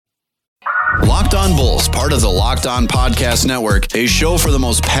Locked On Bulls, part of the Locked On Podcast Network, a show for the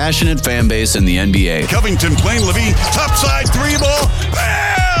most passionate fan base in the NBA. Covington playing Levine, topside three ball,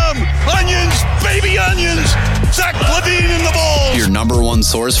 bam! Onions, baby onions! Zach Levine in the Bulls! Your number one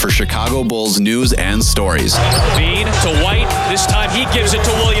source for Chicago Bulls news and stories. Levine to White, this time he gives it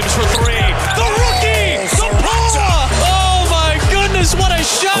to Williams for three. The rookie! The Paula! Oh my goodness, what a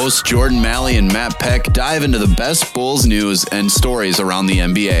shot! Hosts Jordan Malley and Matt Peck dive into the best Bulls news and stories around the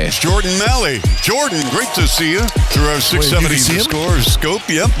NBA. Jordan Malley. Jordan, great to see you through our 670 score scope.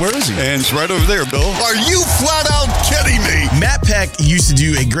 Yep. Where is he? And it's right over there, Bill. Are you flat out kidding me? Matt Peck used to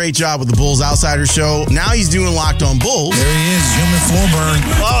do a great job with the Bulls Outsider Show. Now he's doing Locked On Bulls. There he is, human floor burn.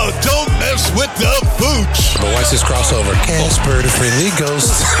 Oh, don't mess with the booch. But watch this crossover. Casper, the friendly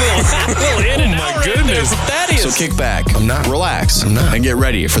ghost. In and out right there from Thaddeus. So kick back, not. relax, I'm not. and get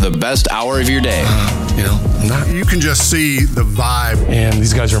ready for the best hour of your day. I'm not. You can just see the vibe. And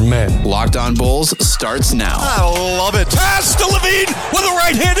these guys are men. Locked On Bulls starts now. I love it. Pass to Levine with a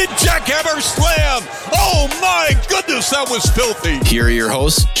right-handed jackhammer slam. Oh my goodness, that was filthy. Here are your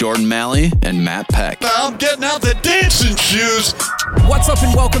hosts, Jordan Malley and Matt Peck. I'm getting out the dancing shoes. What's up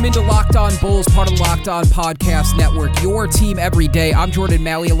and welcome into Locked On Bulls, part of the Locked On Podcast Network, your team every day. I'm Jordan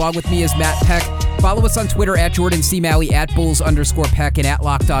Malley, along with me is Matt Peck. Follow us on Twitter at Jordan C. Malley, at Bulls_Peck, and at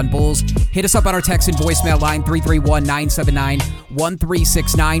Locked On Bulls. Hit us up on our text and voicemail line,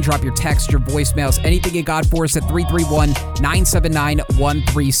 331-979-1369. Drop your text, your voicemails, anything you got for us at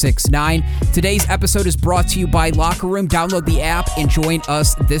 331-979-1369. Today's episode is brought to you by Locker Room. Download the app and join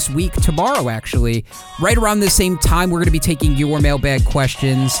us this week, tomorrow actually. Right around the same time, we're going to be taking your mailbag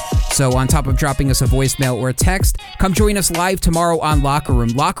questions. So on top of dropping us a voicemail or a text, come join us live tomorrow on Locker Room.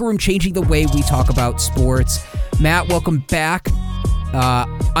 Locker Room changing the way we talk about sports. Matt, welcome back.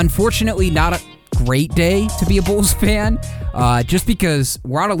 Unfortunately, not a great day to be a Bulls fan, just because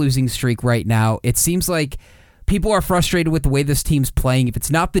we're on a losing streak right now. It seems like people are frustrated with the way this team's playing. If it's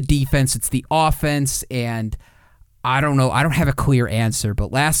not the defense, it's the offense, and I don't know. I don't have a clear answer,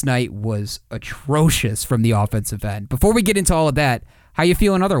 but last night was atrocious from the offensive end. Before we get into all of that, how you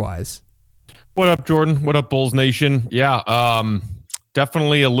feeling otherwise? What up, Jordan? What up, Bulls Nation? Yeah,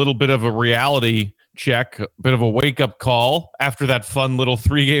 definitely a little bit of a reality check, a bit of a wake-up call after that fun little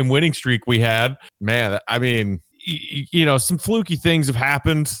 3-game winning streak we had. Man, I mean, some fluky things have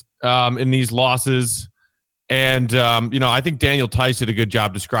happened in these losses. And, I think Daniel Tice did a good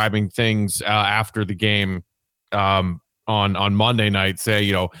job describing things after the game on Monday night. Say,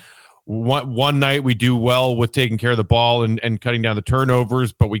 one night we do well with taking care of the ball and cutting down the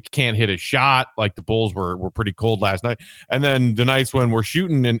turnovers, but we can't hit a shot. Like the Bulls were pretty cold last night. And then the nights when we're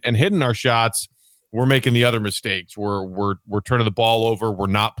shooting and hitting our shots, we're making the other mistakes. We're turning the ball over. We're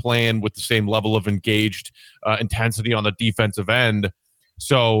not playing with the same level of engaged intensity on the defensive end.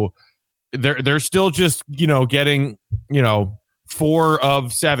 So they're still just, getting, 4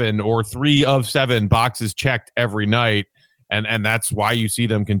 of 7 or 3 of 7 boxes checked every night. And that's why you see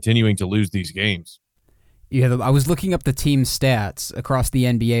them continuing to lose these games. Yeah, I was looking up the team stats across the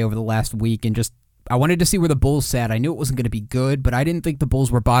NBA over the last week, and I wanted to see where the Bulls sat. I knew it wasn't going to be good, but I didn't think the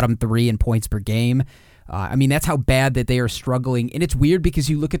Bulls were bottom 3 in points per game. That's how bad that they are struggling. And it's weird because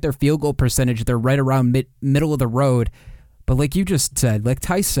you look at their field goal percentage, they're right around middle of the road. But like you just said, like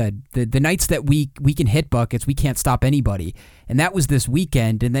Tice said, the nights that we can hit buckets, we can't stop anybody. And that was this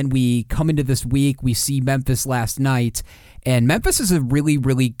weekend. And then we come into this week, we see Memphis last night. And Memphis is a really,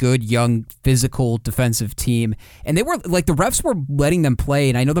 really good, young, physical, defensive team. And they were, like, the refs were letting them play.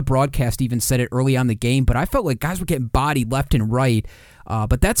 And I know the broadcast even said it early on the game, but I felt like guys were getting bodied left and right.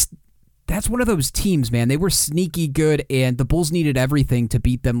 But that's one of those teams, man. They were sneaky good, and the Bulls needed everything to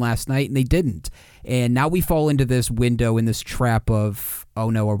beat them last night, and they didn't. And now we fall into this window, in this trap of, oh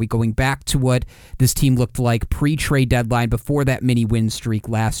no, are we going back to what this team looked like pre-trade deadline before that mini win streak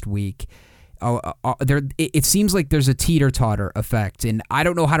last week? It seems like there's a teeter-totter effect, and I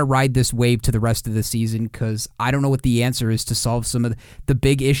don't know how to ride this wave to the rest of the season because I don't know what the answer is to solve some of the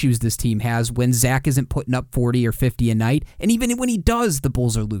big issues this team has when Zach isn't putting up 40 or 50 a night, and even when he does, the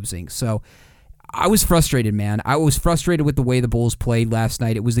Bulls are losing. So I was frustrated, man. I was frustrated with the way the Bulls played last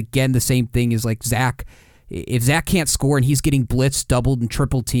night. It was, again, the same thing as like Zach. If Zach can't score and he's getting blitzed, doubled, and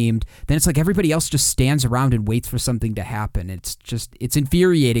triple teamed, then it's like everybody else just stands around and waits for something to happen. It's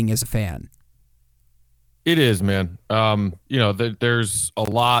infuriating as a fan. It is, man. There's a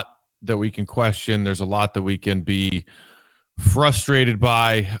lot that we can question. There's a lot that we can be frustrated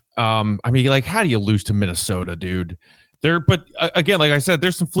by. How do you lose to Minnesota, dude? But again, like I said,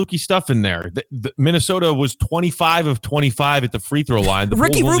 there's some fluky stuff in there. Minnesota was 25 of 25 at the free throw line.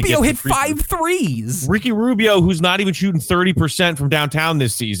 Ricky Rubio hit 5 threes. Ricky Rubio, who's not even shooting 30% from downtown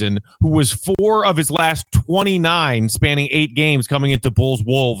this season, who was 4 of his last 29 spanning 8 games coming into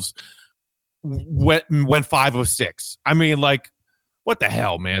Bulls-Wolves, went 5 of 6. I mean, like, what the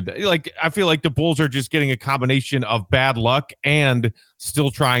hell, man? Like, I feel like the Bulls are just getting a combination of bad luck and still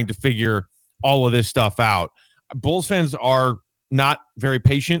trying to figure all of this stuff out. Bulls fans are not very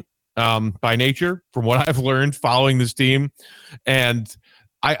patient by nature, from what I've learned following this team. And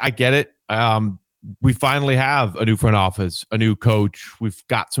I get it. We finally have a new front office, a new coach. We've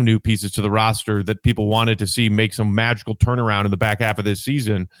got some new pieces to the roster that people wanted to see make some magical turnaround in the back half of this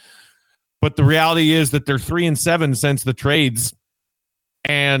season. But the reality is that they're 3-7 since the trades,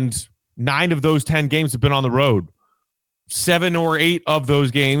 and 9 of those 10 games have been on the road. 7 or 8 of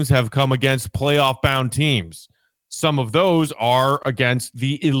those games have come against playoff-bound teams. Some of those are against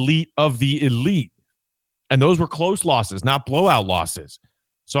the elite of the elite. And those were close losses, not blowout losses.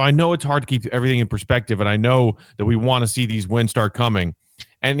 So I know it's hard to keep everything in perspective, and I know that we want to see these wins start coming.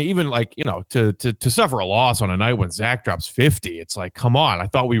 And even like, to suffer a loss on a night when Zach drops 50, it's like, come on, I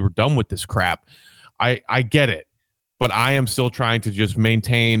thought we were done with this crap. I get it, but I am still trying to just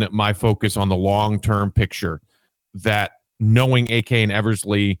maintain my focus on the long-term picture, that knowing AK and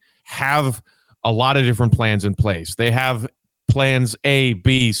Eversley have a lot of different plans in place. They have plans A,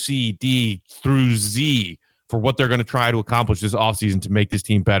 B, C, D through Z for what they're going to try to accomplish this offseason to make this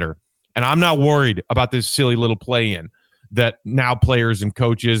team better. And I'm not worried about this silly little play-in that now players and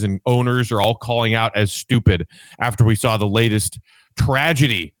coaches and owners are all calling out as stupid after we saw the latest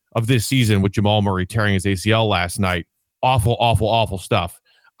tragedy of this season with Jamal Murray tearing his ACL last night. Awful, awful, awful stuff.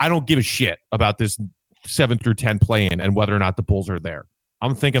 I don't give a shit about this 7 through 10 play-in and whether or not the Bulls are there.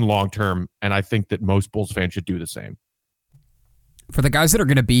 I'm thinking long-term, and I think that most Bulls fans should do the same. For the guys that are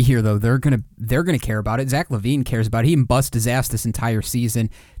going to be here, though, they're going to care about it. Zach LaVine cares about it. He even bust his ass this entire season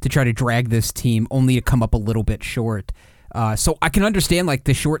to try to drag this team, only to come up a little bit short. So I can understand like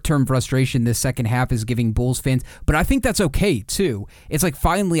the short-term frustration this second half is giving Bulls fans, but I think that's okay, too. It's like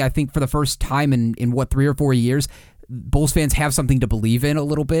finally, I think for the first time in 3 or 4 years, Bulls fans have something to believe in a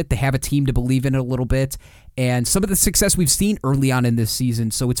little bit. They have a team to believe in a little bit. And some of the success we've seen early on in this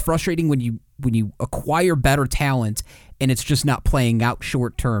season. So it's frustrating when you acquire better talent and it's just not playing out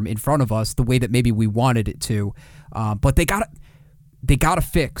short term in front of us the way that maybe we wanted it to. But they got to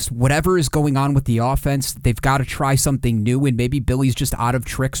fix whatever is going on with the offense. They've got to try something new, and maybe Billy's just out of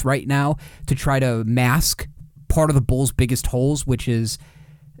tricks right now to try to mask part of the Bulls' biggest holes, which is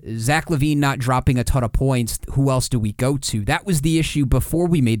Zach LaVine not dropping a ton of points. Who else do we go to? That was the issue before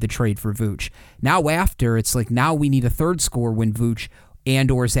we made the trade for Vooch. Now after, it's like now we need a third scorer when Vooch and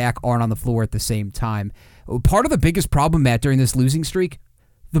or Zach aren't on the floor at the same time. Part of the biggest problem, Matt, during this losing streak,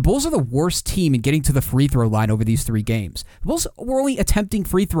 the Bulls are the worst team in getting to the free throw line over these 3 games. The Bulls were only attempting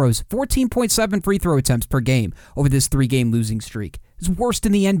free throws, 14.7 free throw attempts per game over this 3-game losing streak. It's worst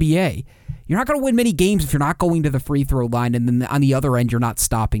in the NBA. You're not going to win many games if you're not going to the free throw line, and then on the other end, you're not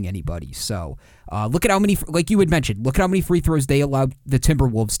stopping anybody. So look at how many, like you had mentioned, look at how many free throws they allowed the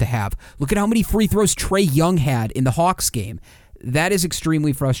Timberwolves to have. Look at how many free throws Trae Young had in the Hawks game. That is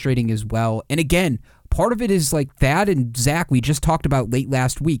extremely frustrating as well. And again, part of it is like Thad and Zach, we just talked about late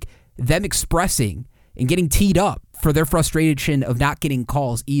last week, them expressing and getting teed up for their frustration of not getting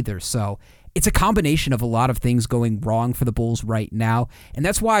calls either. So it's a combination of a lot of things going wrong for the Bulls right now. And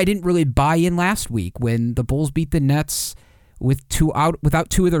that's why I didn't really buy in last week when the Bulls beat the Nets without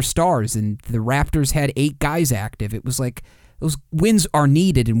 2 of their stars and the Raptors had 8 guys active. It was like those wins are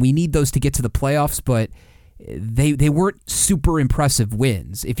needed and we need those to get to the playoffs, but they weren't super impressive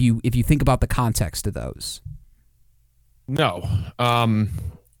wins if you think about the context of those. No. I've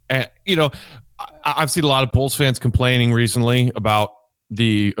seen a lot of Bulls fans complaining recently about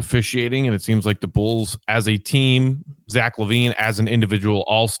the officiating, and it seems like the Bulls as a team, Zach LaVine as an individual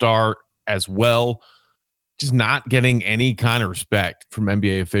all-star as well, just not getting any kind of respect from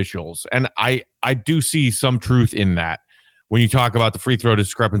NBA officials. And I do see some truth in that. When you talk about the free throw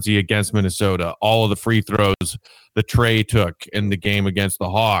discrepancy against Minnesota, all of the free throws that Trae took in the game against the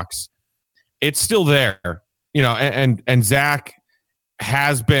Hawks, it's still there, and Zach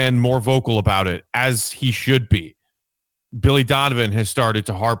has been more vocal about it, as he should be. Billy Donovan has started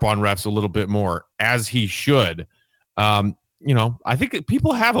to harp on refs a little bit more, as he should. I think that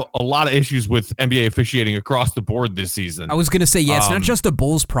people have a lot of issues with NBA officiating across the board this season. I was going to say, yeah, it's not just a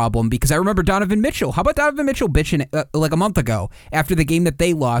Bulls problem, because I remember Donovan Mitchell. How about Donovan Mitchell bitching like a month ago after the game that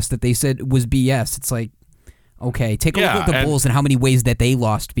they lost that they said was BS? It's like, okay, take a look at the Bulls and how many ways that they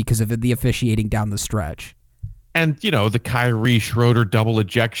lost because of the officiating down the stretch. And, the Kyrie Schroeder double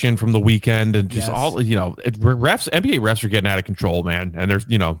ejection from the weekend and just all, NBA refs are getting out of control, man. And there's,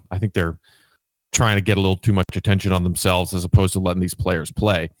 I think they're trying to get a little too much attention on themselves as opposed to letting these players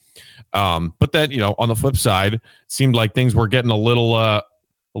play. But then, on the flip side, it seemed like things were getting a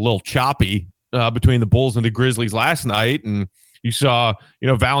little choppy between the Bulls and the Grizzlies last night. And you saw,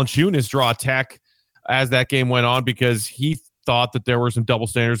 Valanciunas draw a tech as that game went on because he thought that there were some double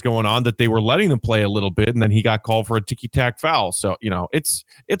standards going on, that they were letting them play a little bit, and then he got called for a ticky-tack foul. So, it's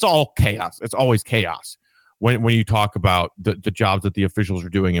all chaos. It's always chaos when you talk about the jobs that the officials are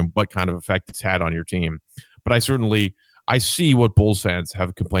doing and what kind of effect it's had on your team. But I see what Bulls fans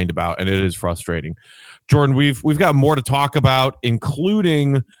have complained about, and it is frustrating. Jordan, we've got more to talk about,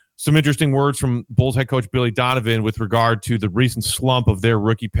 including some interesting words from Bulls head coach Billy Donovan with regard to the recent slump of their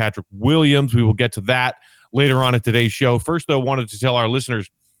rookie Patrick Williams. We will get to that later on in today's show. First, though, wanted to tell our listeners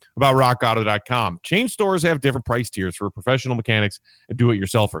about RockAuto.com. Chain stores have different price tiers for professional mechanics and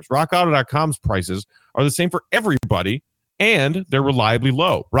do-it-yourselfers. RockAuto.com's prices are the same for everybody, and they're reliably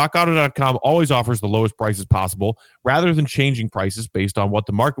low. RockAuto.com always offers the lowest prices possible rather than changing prices based on what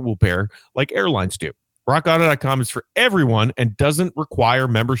the market will bear like airlines do. RockAuto.com is for everyone and doesn't require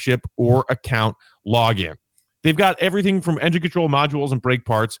membership or account login. They've got everything from engine control modules and brake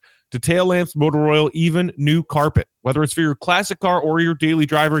parts to tail lamps, motor oil, even new carpet. Whether it's for your classic car or your daily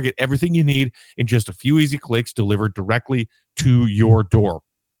driver, get everything you need in just a few easy clicks delivered directly to your door.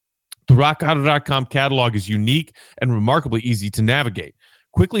 The RockAuto.com catalog is unique and remarkably easy to navigate.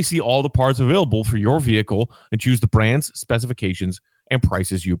 Quickly see all the parts available for your vehicle and choose the brands, specifications, and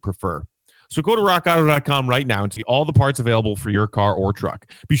prices you prefer. So go to RockAuto.com right now and see all the parts available for your car or truck.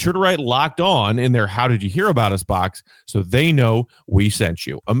 Be sure to write Locked On in their How Did You Hear About Us box so they know we sent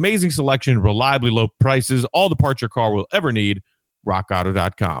you. Amazing selection, reliably low prices, all the parts your car will ever need.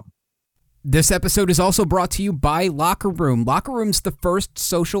 RockAuto.com. This episode is also brought to you by Locker Room. Locker Room's the first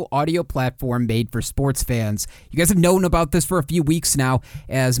social audio platform made for sports fans. You guys have known about this for a few weeks now,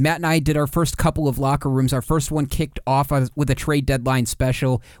 as Matt and I did our first couple of Locker Rooms. Our first one kicked off with a trade deadline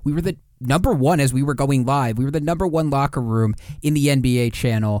special. We were the number one as we were going live. We were the number one Locker Room in the NBA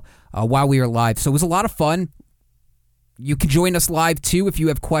channel while we were live. So it was a lot of fun. You can join us live, too, if you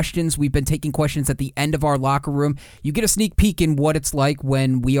have questions. We've been taking questions at the end of our Locker Room. You get a sneak peek in what it's like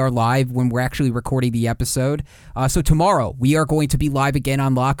when we are live, when we're actually recording the episode. So tomorrow, we are going to be live again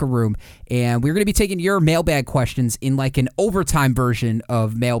on Locker Room, and we're going to be taking your mailbag questions in like an overtime version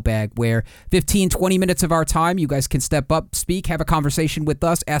of mailbag, where 15, 20 minutes of our time, you guys can step up, speak, have a conversation with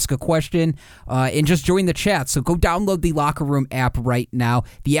us, ask a question, and just join the chat. So go download the Locker Room app right now.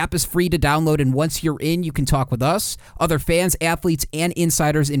 The app is free to download, and once you're in, you can talk with us, other fans, athletes, and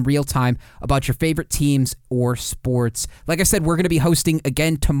insiders in real time about your favorite teams or sports. Like I said, we're going to be hosting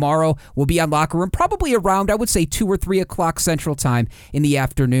again tomorrow. We'll be on Locker Room probably around, I would say, 2 or 3 o'clock Central Time in the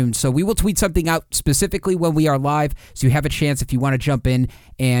afternoon. So we will tweet something out specifically when we are live, so you have a chance if you want to jump in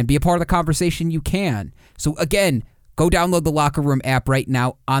and be a part of the conversation, you can. So again, go download the Locker Room app right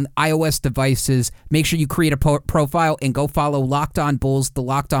now on iOS devices. Make sure you create a profile and go follow Locked On Bulls, the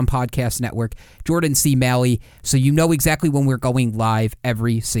Locked On Podcast Network, Jordan C. Malley, so you know exactly when we're going live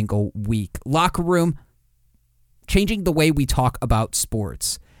every single week. Locker Room, changing the way we talk about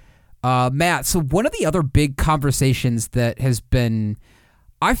sports. Matt, so one of the other big conversations that has been,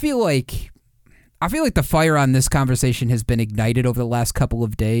 I feel like the fire on this conversation has been ignited over the last couple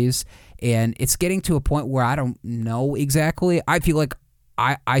of days, and it's getting to a point where I don't know exactly. I feel like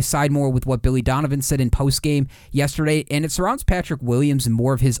I side more with what Billy Donovan said in postgame yesterday, and it surrounds Patrick Williams and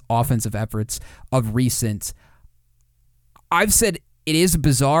more of his offensive efforts of recent. I've said it is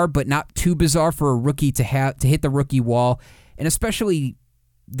bizarre, but not too bizarre for a rookie to hit the rookie wall, and especially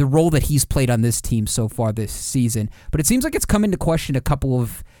the role that he's played on this team so far this season. But it seems like it's come into question a couple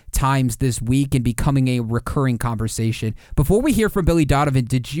of times this week and becoming a recurring conversation. Before we hear from Billy Donovan,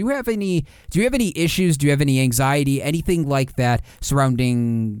 do you have any issues? Do you have any anxiety, anything like that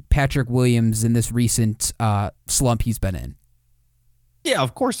surrounding Patrick Williams in this recent slump he's been in? Yeah,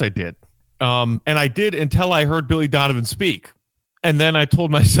 of course I did. And I did until I heard Billy Donovan speak. And then I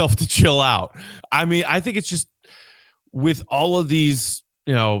told myself to chill out. I mean, I think it's just with all of these,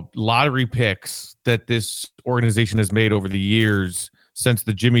 lottery picks that this organization has made over the years since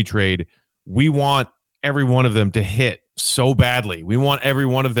the Jimmy trade, we want every one of them to hit so badly. We want every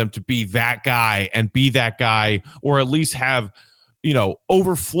one of them to be that guy and be that guy, or at least have,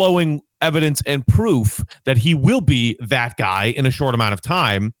 overflowing evidence and proof that he will be that guy in a short amount of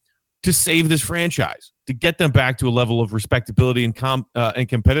time to save this franchise, to get them back to a level of respectability and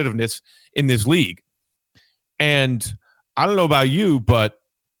competitiveness in this league. And I don't know about you, but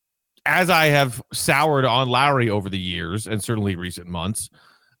as I have soured on Lowry over the years, and certainly recent months,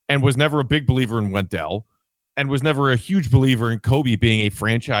 and was never a big believer in Wendell, and was never a huge believer in Kobe being a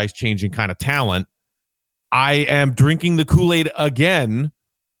franchise-changing kind of talent, I am drinking the Kool-Aid again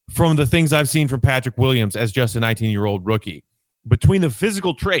from the things I've seen from Patrick Williams as just a 19-year-old rookie. Between the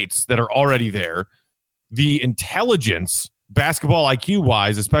physical traits that are already there, the intelligence, basketball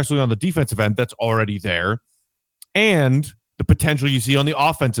IQ-wise, especially on the defensive end, that's already there, and the potential you see on the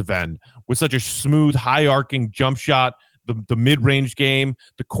offensive end with such a smooth, high-arcing jump shot, the mid-range game,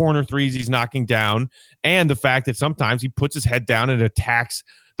 the corner threes he's knocking down, and the fact that sometimes he puts his head down and attacks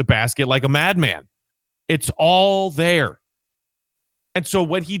the basket like a madman. It's all there. And so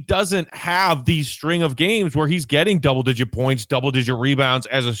when he doesn't have these string of games where he's getting double-digit points, double-digit rebounds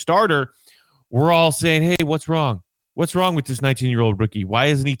as a starter, we're all saying, hey, what's wrong? What's wrong with this 19-year-old rookie? Why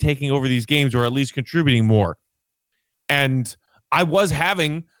isn't he taking over these games or at least contributing more? And I was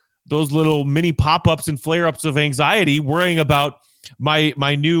having those little mini pop-ups and flare-ups of anxiety, worrying about my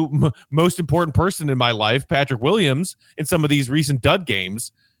new most important person in my life, Patrick Williams, in some of these recent dud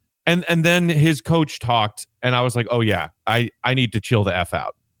games. And then his coach talked, and I was like, oh, yeah, I need to chill the F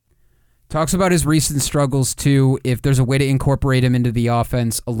out. Talks about his recent struggles, too, if there's a way to incorporate him into the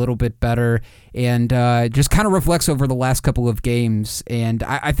offense a little bit better, and just kind of reflects over the last couple of games. And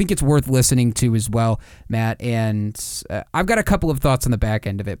I think it's worth listening to as well, Matt. And I've got a couple of thoughts on the back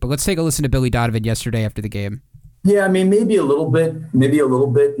end of it, but let's take a listen to Billy Donovan yesterday after the game. Yeah, I mean, maybe a little bit.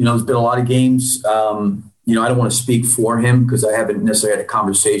 There's been a lot of games. I don't want to speak for him because I haven't necessarily had a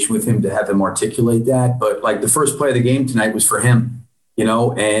conversation with him to have him articulate that. But like the first play of the game tonight was for him,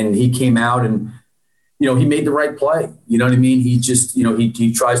 and he came out and, he made the right play. You know what I mean? He just,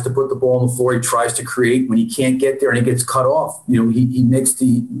 he tries to put the ball on the floor. He tries to create. When he can't get there and he gets cut off, he makes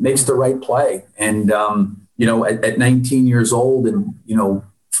the right play. And, at 19 years old and,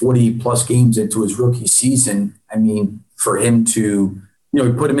 40 plus games into his rookie season, I mean, for him to,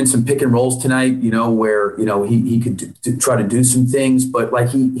 we put him in some pick and rolls tonight, where, he could try to do some things, but like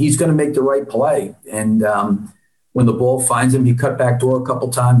he's going to make the right play. And when the ball finds him, he cut back door a couple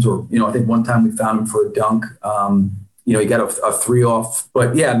times, or, I think one time we found him for a dunk. He got a three off.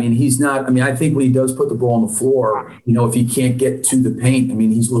 But yeah, I mean, I think when he does put the ball on the floor, if he can't get to the paint, I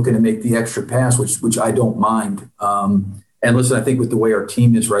mean, he's looking to make the extra pass, which I don't mind. And listen, I think with the way our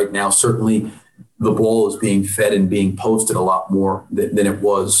team is right now, certainly the ball is being fed and being posted a lot more than it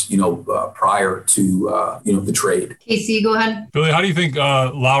was, prior to, the trade. Casey, go ahead. Billy, how do you think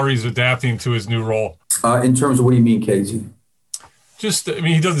Lowry's adapting to his new role? In terms of what do you mean, Casey?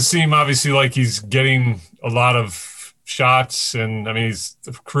 He doesn't seem obviously like he's getting a lot of shots. And I mean, he's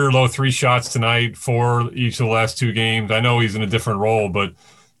career low 3 shots tonight, 4 each of the last 2 games. I know he's in a different role, but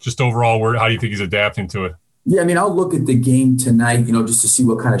just overall, how do you think he's adapting to it? Yeah, I mean, I'll look at the game tonight, just to see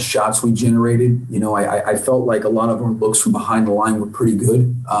what kind of shots we generated. I felt like a lot of our looks from behind the line were pretty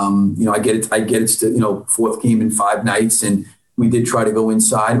good. I get it's the, 4th game in 5 nights, and we did try to go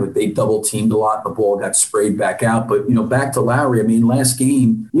inside, but they double teamed a lot. The ball got sprayed back out. But, back to Lowry, I mean, last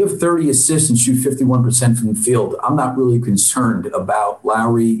game, you have 30 assists and shoot 51% from the field. I'm not really concerned about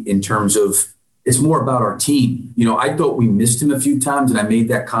Lowry in terms of, it's more about our team. I thought we missed him a few times, and I made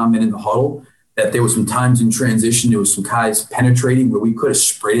that comment in the huddle, that there were some times in transition, there was some guys penetrating where we could have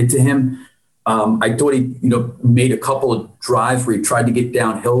sprayed it to him. I thought he, made a couple of drives where he tried to get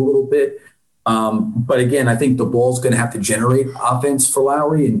downhill a little bit. But again, I think the ball's going to have to generate offense for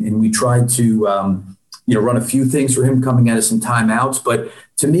Lowry, and we tried to, run a few things for him coming out of some timeouts. But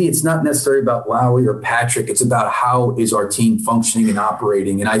to me, it's not necessarily about Lowry or Patrick. It's about how is our team functioning and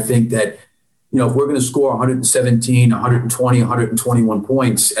operating. And I think that, if we're going to score 117, 120, 121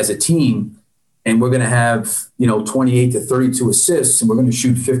 points as a team, and we're going to have, 28 to 32 assists, and we're going to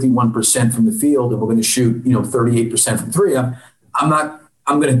shoot 51% from the field, and we're going to shoot, 38% from 3.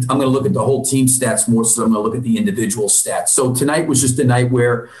 I'm going to look at the whole team stats more so than I'm going to look at the individual stats. So tonight was just a night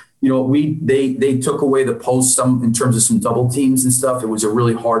where, they took away the post some in terms of some double teams and stuff. It was a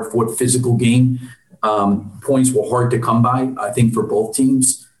really hard fought physical game. Points were hard to come by, I think, for both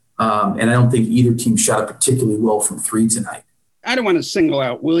teams. And I don't think either team shot it particularly well from 3 tonight. I don't want to single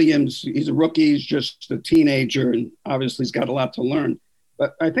out Williams. He's a rookie. He's just a teenager, and obviously he's got a lot to learn.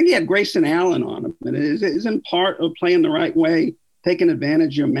 But I think he had Grayson Allen on him, and it isn't part of playing the right way, taking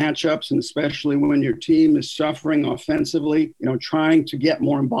advantage of matchups, and especially when your team is suffering offensively, trying to get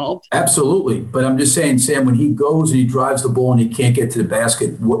more involved. Absolutely. But I'm just saying, Sam, when he goes and he drives the ball and he can't get to the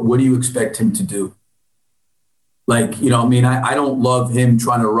basket, what do you expect him to do? Like, I don't love him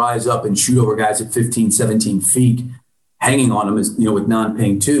trying to rise up and shoot over guys at 15, 17 feet. Hanging on him as with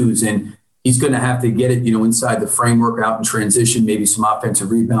non-paying twos. And he's going to have to get it, inside the framework, out in transition, maybe some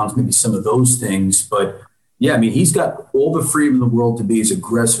offensive rebounds, maybe some of those things. But yeah, I mean, he's got all the freedom in the world to be as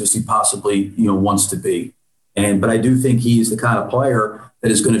aggressive as he possibly, wants to be. But I do think he is the kind of player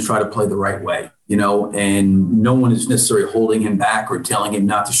that is going to try to play the right way, and no one is necessarily holding him back or telling him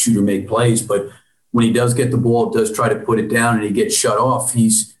not to shoot or make plays. But when he does get the ball, does try to put it down and he gets shut off,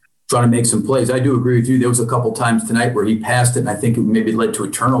 he's trying to make some plays. I do agree with you. There was a couple times tonight where he passed it, and I think it maybe led to a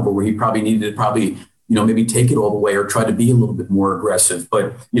turnover where he probably needed to maybe take it all the way or try to be a little bit more aggressive.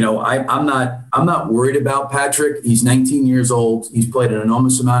 But, I'm not worried about Patrick. He's 19 years old. He's played an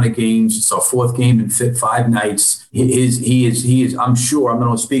enormous amount of games. It's our fourth game in 5 nights. He is, I'm sure, I'm not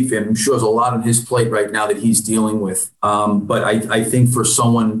going to speak for him. I'm sure there's a lot on his plate right now that he's dealing with. But I think for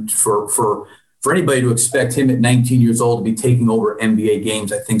someone, for anybody to expect him at 19 years old to be taking over NBA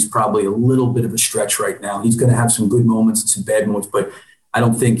games, I think is probably a little bit of a stretch right now. He's going to have some good moments and some bad moments, but I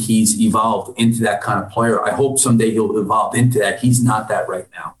don't think he's evolved into that kind of player. I hope someday he'll evolve into that. He's not that right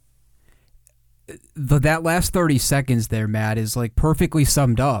now. That last 30 seconds there, Matt, is like perfectly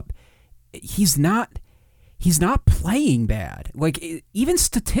summed up. He's not playing bad. Like, even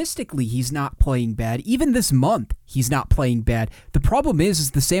statistically, he's not playing bad. Even this month, he's not playing bad. The problem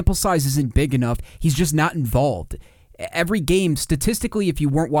is the sample size isn't big enough. He's just not involved. Every game, statistically, if you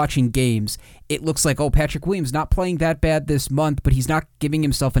weren't watching games, it looks like, Patrick Williams not playing that bad this month, but he's not giving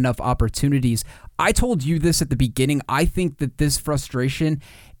himself enough opportunities. I told you this at the beginning. I think that this frustration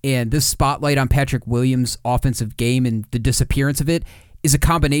and this spotlight on Patrick Williams' offensive game and the disappearance of it is a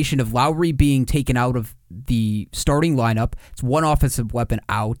combination of Lowry being taken out of the starting lineup. It's one offensive weapon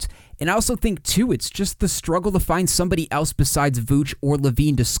out. And I also think, too, it's just the struggle to find somebody else besides Vooch or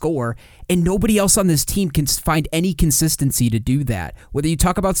Levine to score, and nobody else on this team can find any consistency to do that. Whether you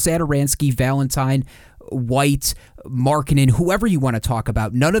talk about Satoransky, Valentine, White, Markkanen, whoever you want to talk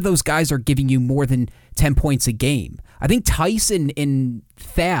about, none of those guys are giving you more than 10 points a game. I think Tyson and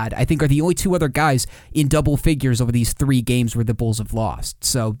Thad, I think, are the only two other guys in double figures over these 3 games where the Bulls have lost.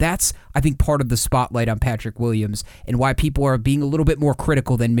 So that's, I think, part of the spotlight on Patrick Williams and why people are being a little bit more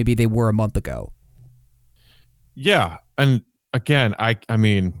critical than maybe they were a month ago. Yeah. And again, I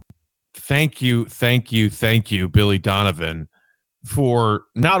mean, thank you, Billy Donovan, for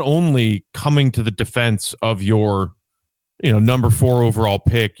not only coming to the defense of your, number 4 overall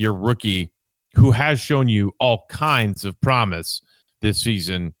pick, your rookie, who has shown you all kinds of promise this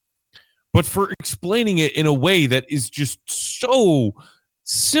season, but for explaining it in a way that is just so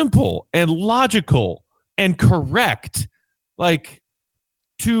simple and logical and correct, like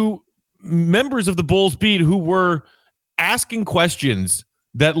to members of the Bulls beat who were asking questions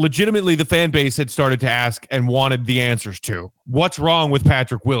that legitimately the fan base had started to ask and wanted the answers to. What's wrong with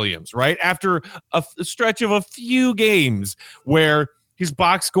Patrick Williams, right? After a stretch of a few games where his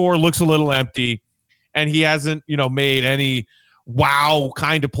box score looks a little empty and he hasn't, made any wow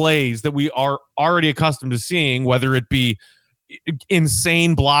kind of plays that we are already accustomed to seeing, whether it be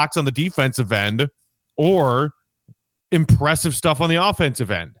insane blocks on the defensive end or impressive stuff on the offensive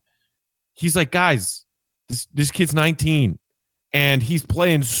end. He's like, guys, this kid's 19 and he's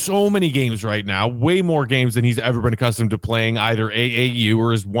playing so many games right now, way more games than he's ever been accustomed to playing, either AAU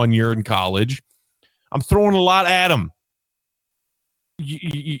or his 1 year in college. I'm throwing a lot at him.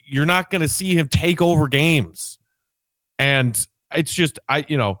 You're not going to see him take over games. And it's just,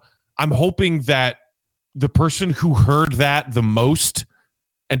 I'm hoping that the person who heard that the most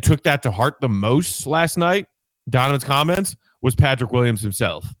and took that to heart the most last night, Donovan's comments, was Patrick Williams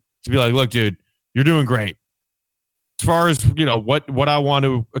himself. To be like, look, dude, you're doing great. As far as, what I want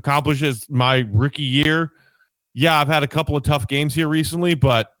to accomplish as my rookie year, yeah, I've had a couple of tough games here recently,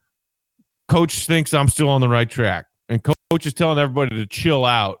 but coach thinks I'm still on the right track. And coach is telling everybody to chill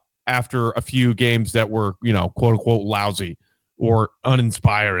out after a few games that were, quote unquote, lousy or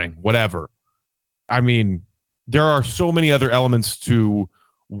uninspiring, whatever. I mean, there are so many other elements to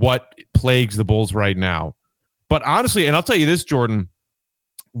what plagues the Bulls right now. But honestly, and I'll tell you this, Jordan,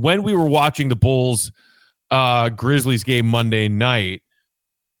 when we were watching the Bulls Grizzlies game Monday night,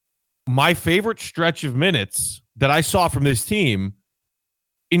 my favorite stretch of minutes that I saw from this team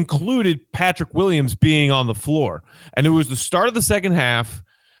included Patrick Williams being on the floor. And it was the start of the second half.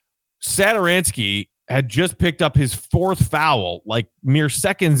 Satoransky had just picked up his 4th foul, like mere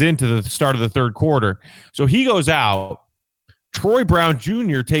seconds into the start of the third quarter. So he goes out. Troy Brown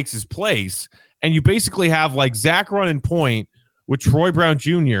Jr. takes his place. And you basically have like Zach running point with Troy Brown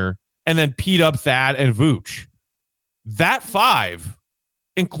Jr. and then Pete up Thad and Vooch. That 5,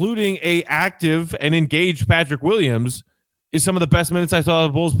 including a active and engaged Patrick Williams, is some of the best minutes I saw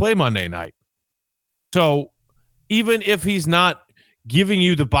the Bulls play Monday night. So even if he's not giving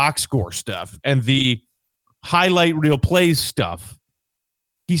you the box score stuff and the highlight reel plays stuff,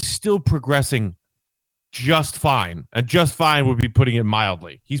 he's still progressing just fine. And just fine would be putting it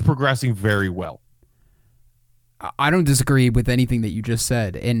mildly. He's progressing very well. I don't disagree with anything that you just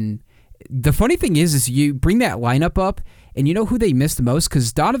said. And the funny thing is you bring that lineup up, and you know who they missed the most?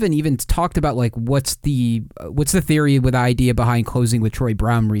 Because Donovan even talked about, like, what's the theory with the idea behind closing with Troy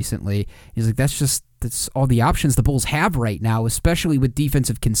Brown recently. He's like, that's all the options the Bulls have right now, especially with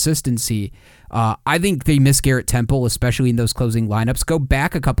defensive consistency. I think they miss Garrett Temple, especially in those closing lineups. Go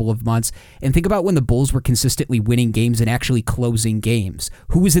back a couple of months and think about when the Bulls were consistently winning games and actually closing games.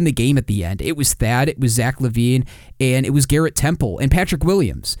 Who was in the game at the end? It was Thad, it was Zach LaVine, and it was Garrett Temple and Patrick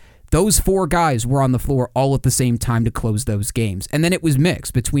Williams. Those four guys were on the floor all at the same time to close those games. And then it was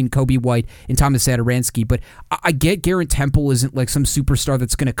mixed between Kobe White and Thomas Satoransky. But I get Garrett Temple isn't like some superstar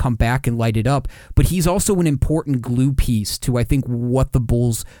that's going to come back and light it up, but he's also an important glue piece to, I think, what the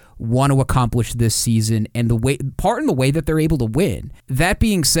Bulls want to accomplish this season and the way that they're able to win. That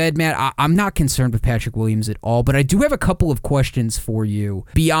being said, man, I'm not concerned with Patrick Williams at all, but I do have a couple of questions for you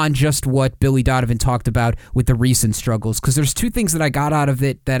beyond just what Billy Donovan talked about with the recent struggles, because there's two things that I got out of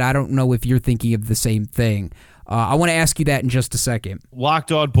it that I don't know if you're thinking of the same thing. I want to ask you that in just a second.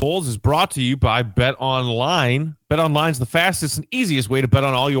 Locked On Bulls is brought to you by Bet Online. Bet Online is the fastest and easiest way to bet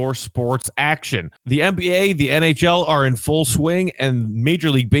on all your sports action. The NBA, the NHL are in full swing, and Major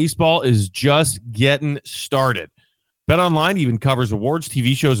League Baseball is just getting started. Bet Online even covers awards,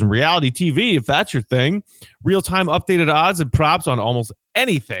 TV shows, and reality TV, if that's your thing. Real-time updated odds and props on almost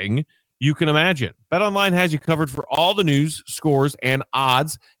anything you can imagine. Bet Online has you covered for all the news, scores, and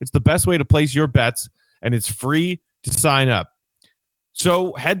odds. It's the best way to place your bets, and it's free to sign up.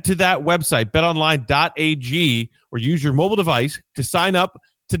 So head to that website, betonline.ag, or use your mobile device to sign up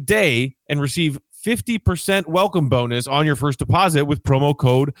today and receive 50% welcome bonus on your first deposit with promo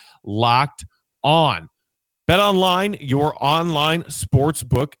code LOCKEDON. BetOnline, your online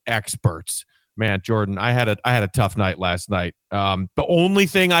sportsbook experts. Man, Jordan, I had a tough night last night. The only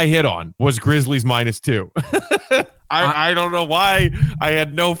thing I hit on was Grizzlies -2. I don't know why. I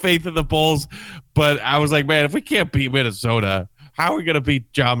had no faith in the Bulls, but I was like, man, if we can't beat Minnesota, how are we going to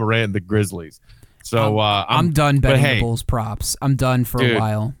beat John Morant and the Grizzlies? So I'm done betting the Bulls props. I'm done for a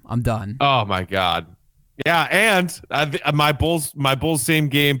while. I'm done. Oh my God. Yeah, and my Bulls same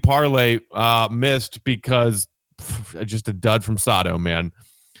game parlay missed because just a dud from Sato, man.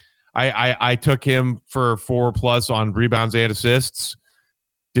 I took him for 4+ on rebounds and assists.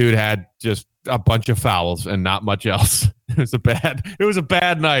 Dude had just a bunch of fouls and not much else. It was a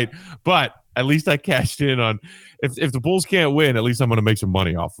bad night, but at least I cashed in on if the Bulls can't win, at least I'm going to make some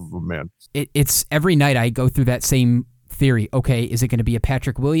money off of them, man. It's every night I go through that same theory. Okay, is it going to be a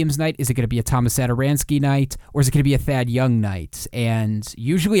Patrick Williams night? Is it going to be a Thomas Satoransky night? Or is it going to be a Thad Young night? And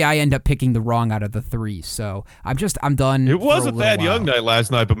usually I end up picking the wrong out of the three. So I'm done. It was a Thad Young night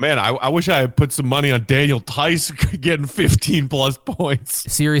last night, but man, I wish I had put some money on Daniel Tice getting 15+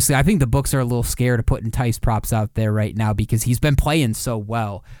 points. Seriously, I think the books are a little scared of putting Tice props out there right now because he's been playing so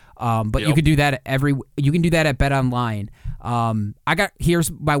well. But you can do that at Bet Online.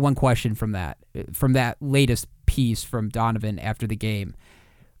 Here's my one question from that latest piece from Donovan after the game.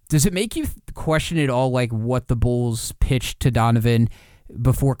 Does it make you question at all, like, what the Bulls pitched to Donovan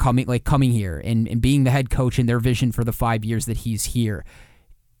before coming here and being the head coach and their vision for the 5 years that he's here?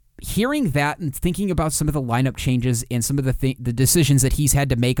 Hearing that and thinking about some of the lineup changes and some of the decisions that he's had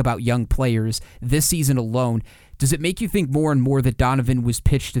to make about young players this season alone, does it make you think more and more that Donovan was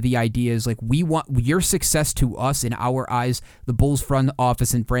pitched to the ideas like, we want your success to us in our eyes, the Bulls front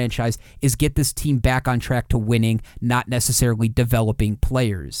office and franchise, is get this team back on track to winning, not necessarily developing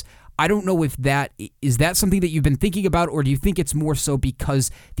players? I don't know if is that something that you've been thinking about, or do you think it's more so because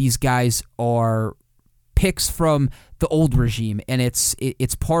these guys are picks from the old regime and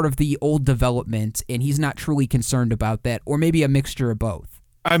it's part of the old development and he's not truly concerned about that, or maybe a mixture of both?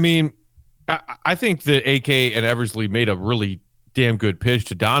 I mean, I think that AK and Eversley made a really damn good pitch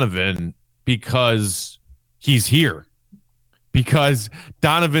to Donovan because he's here. Because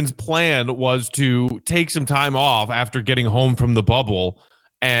Donovan's plan was to take some time off after getting home from the bubble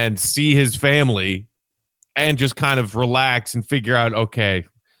and see his family and just kind of relax and figure out, okay,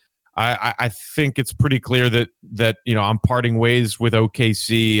 I think it's pretty clear that I'm parting ways with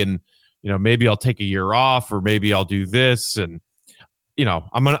OKC, and maybe I'll take a year off, or maybe I'll do this, and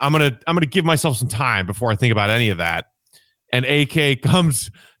I'm gonna give myself some time before I think about any of that. And AK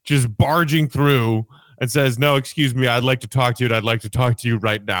comes just barging through and says, "No, excuse me, I'd like to talk to you. And I'd like to talk to you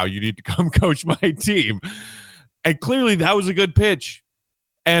right now. You need to come coach my team." And clearly that was a good pitch.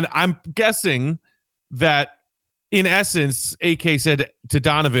 And I'm guessing that in essence, AK said to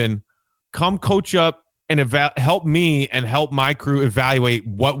Donovan, come coach up and help me and help my crew evaluate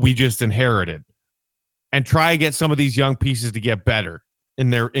what we just inherited and try to get some of these young pieces to get better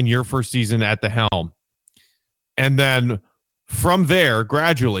in your first season at the helm. And then from there,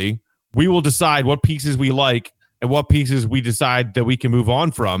 gradually, we will decide what pieces we like and what pieces we decide that we can move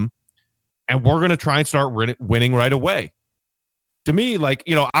on from. And we're going to try and start winning right away. To me,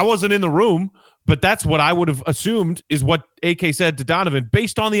 I wasn't in the room, but that's what I would have assumed is what AK said to Donovan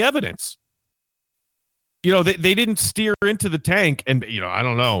based on the evidence. They didn't steer into the tank, and, I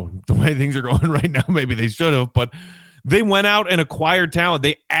don't know the way things are going right now. Maybe they should have, but they went out and acquired talent.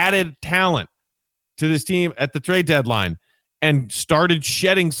 They added talent to this team at the trade deadline and started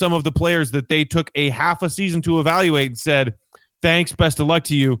shedding some of the players that they took a half a season to evaluate and said, thanks, best of luck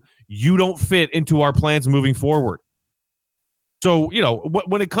to you. You don't fit into our plans moving forward. So,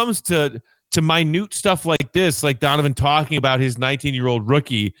 when it comes to minute stuff like this, like Donovan talking about his 19-year-old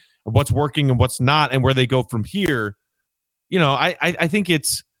rookie, what's working and what's not, and where they go from here, I think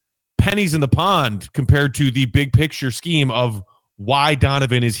it's pennies in the pond compared to the big picture scheme of why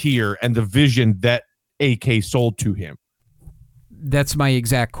Donovan is here and the vision that AK sold to him. That's my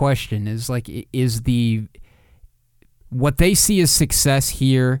exact question, is what they see as success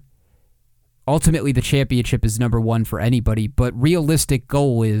here. Ultimately, the championship is number one for anybody, but realistic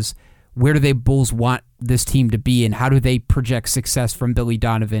goal is, where do they Bulls want this team to be, and how do they project success from Billy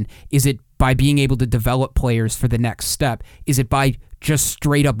Donovan? Is it by being able to develop players for the next step? Is it by just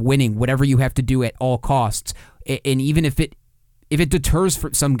straight up winning whatever you have to do at all costs? And even if it deters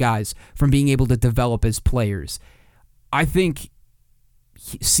for some guys from being able to develop as players, I think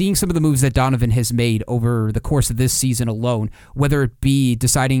seeing some of the moves that Donovan has made over the course of this season alone, whether it be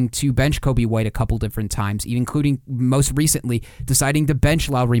deciding to bench Kobe White a couple different times, including most recently deciding to bench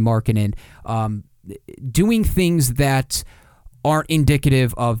Lauri Markkanen, doing things that aren't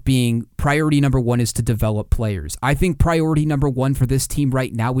indicative of being priority number one is to develop players. I think priority number one for this team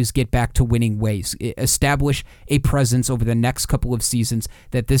right now is get back to winning ways, establish a presence over the next couple of seasons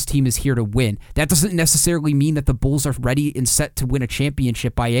that this team is here to win. That doesn't necessarily mean that the Bulls are ready and set to win a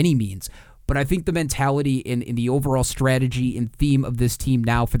championship by any means, but I think the mentality and the overall strategy and theme of this team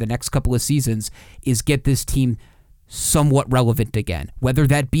now for the next couple of seasons is get this team somewhat relevant again, whether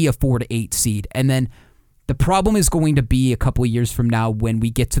that be a 4 to 8 seed. And then the problem is going to be a couple of years from now when we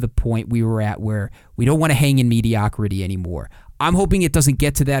get to the point we were at where we don't want to hang in mediocrity anymore. I'm hoping it doesn't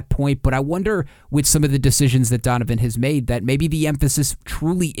get to that point, but I wonder with some of the decisions that Donovan has made that maybe the emphasis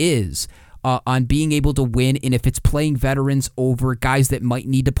truly is on being able to win, and if it's playing veterans over guys that might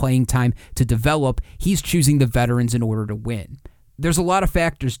need the playing time to develop, he's choosing the veterans in order to win. There's a lot of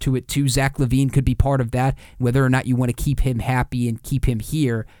factors to it too. Zach LaVine could be part of that, whether or not you want to keep him happy and keep him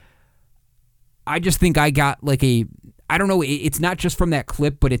here. I just think I got I don't know, it's not just from that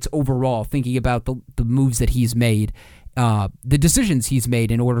clip, but it's overall thinking about the moves that he's made, the decisions he's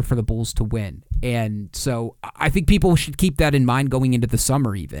made in order for the Bulls to win. And so I think people should keep that in mind going into the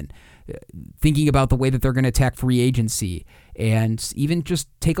summer even, thinking about the way that they're going to attack free agency, and even just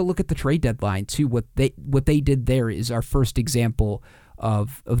take a look at the trade deadline too. What they did there is our first example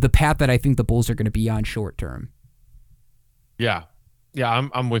of the path that I think the Bulls are going to be on short term. Yeah,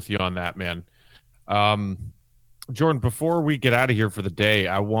 I'm with you on that, man. Jordan, before we get out of here for the day,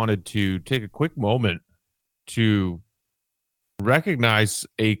 I wanted to take a quick moment to recognize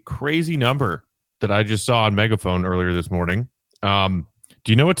a crazy number that I just saw on Megaphone earlier this morning. Do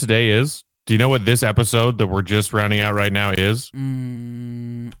you know what today is? Do you know what this episode that we're just rounding out right now is?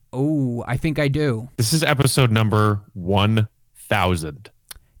 I think I do. This is episode number 1000.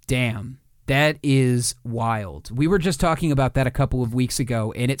 Damn. That is wild. We were just talking about that a couple of weeks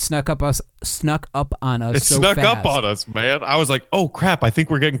ago, and it snuck up on us. It snuck fast. up on us, man. I was like, "Oh crap! I think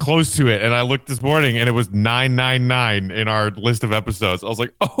we're getting close to it." And I looked this morning, and it was 999 in our list of episodes. I was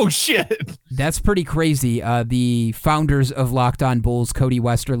like, "Oh shit!" That's pretty crazy. The founders of Locked On Bulls, Cody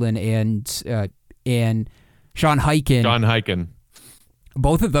Westerlin and Sean Highkin.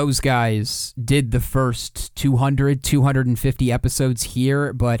 Both of those guys did the first 250 episodes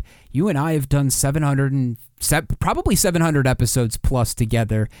here, but you and I have done probably 700 episodes plus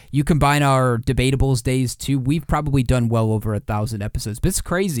together. You combine our Debatables days too, we've probably done well over 1,000 episodes. But it's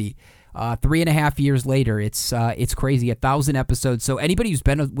crazy. 3.5 years later, it's crazy. 1,000 episodes. So anybody who's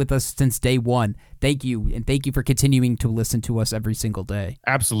been with us since day one, thank you, and thank you for continuing to listen to us every single day.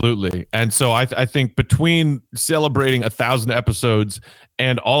 Absolutely. And so I think between celebrating 1,000 episodes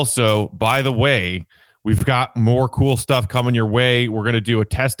and also, by the way, we've got more cool stuff coming your way. We're going to do a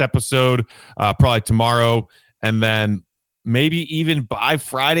test episode probably tomorrow, and then maybe even by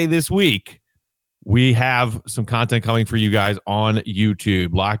Friday this week, we have some content coming for you guys on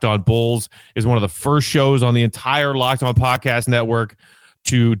YouTube. Locked On Bulls is one of the first shows on the entire Locked On Podcast Network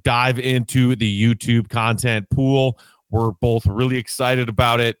to dive into the YouTube content pool. We're both really excited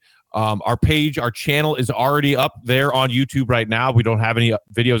about it. Our channel is already up there on YouTube right now. We don't have any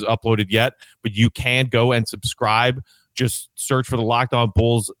videos uploaded yet, but you can go and subscribe. Just search for the Locked On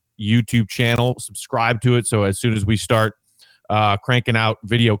Bulls YouTube channel, subscribe to it. So as soon as we start cranking out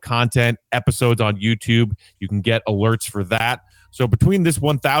video content episodes on YouTube, you can get alerts for that. So between this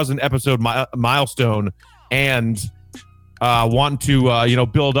 1,000 episode milestone and wanting to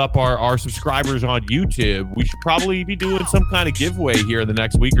build up our subscribers on YouTube, we should probably be doing some kind of giveaway here in the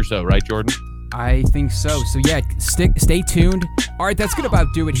next week or so, right, Jordan? I think so. So yeah, stay tuned. All right, that's going to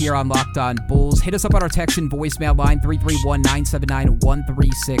about do it here on Locked On Bulls. Hit us up on our text and voicemail line,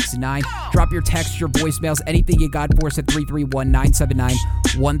 331-979-1369. Drop your text, your voicemails, anything you got for us at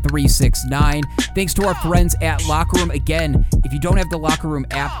 331-979-1369. Thanks to our friends at Locker Room. Again, if you don't have the Locker Room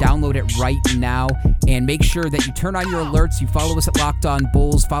app, download it right now. And make sure that you turn on your alerts. You follow us at Locked On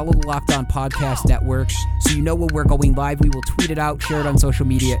Bulls. Follow the Locked On Podcast Network so you know when we're going live. We will tweet it out, share it on social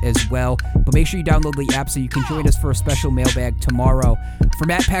media as well. But make sure you download the app so you can join us for a special mailbag tomorrow. For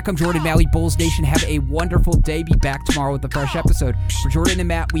Matt Peck, I'm Jordan Malley. Bulls Nation, have a wonderful day. Be back tomorrow with a fresh episode. For Jordan and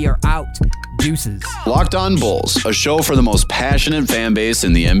Matt, we are out. Deuces. Locked On Bulls, a show for the most passionate fan base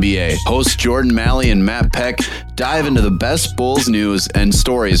in the NBA. Hosts Jordan Malley and Matt Peck dive into the best Bulls news and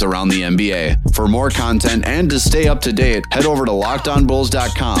stories around the NBA. For more content and to stay up to date, head over to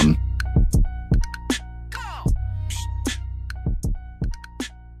LockedOnBulls.com.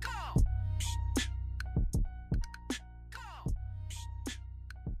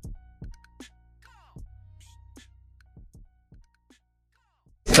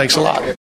 Thanks a lot.